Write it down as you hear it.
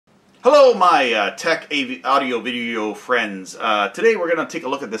Hello, my tech audio video friends. Today we're going to take a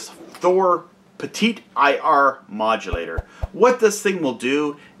look at this Thor Petite IR modulator. What this thing will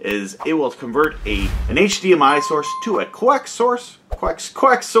do is it will convert an HDMI source to a Coax source.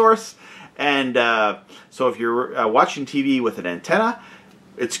 And so if you're watching TV with an antenna,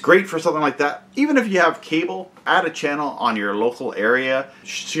 it's great for something like that. Even if you have cable, add a channel on your local area,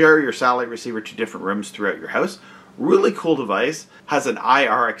 share your satellite receiver to different rooms throughout your house. Really cool device, has an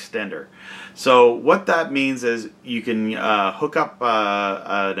IR extender. So what that means is you can hook up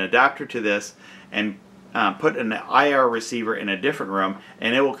an adapter to this and put an IR receiver in a different room,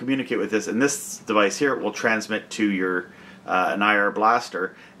 and it will communicate with this. And this device here will transmit to your an IR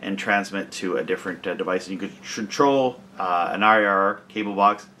blaster and transmit to a different device. And you could control an IR cable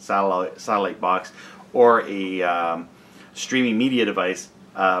box, satellite box, or a streaming media device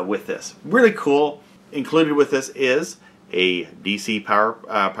with this. Really cool. Included with this is a DC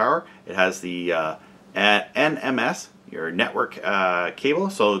power. It has the NMS, your network cable.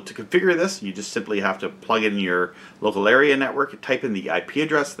 So to configure this, you just simply have to plug in your local area network, type in the IP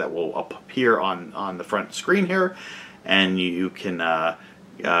address that will appear on the front screen here, and you can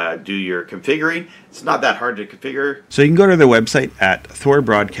do your configuring. It's not that hard to configure. So you can go to their website at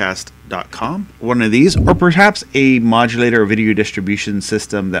thorbroadcast.com, one of these, or perhaps a modulator or video distribution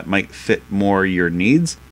system that might fit more your needs.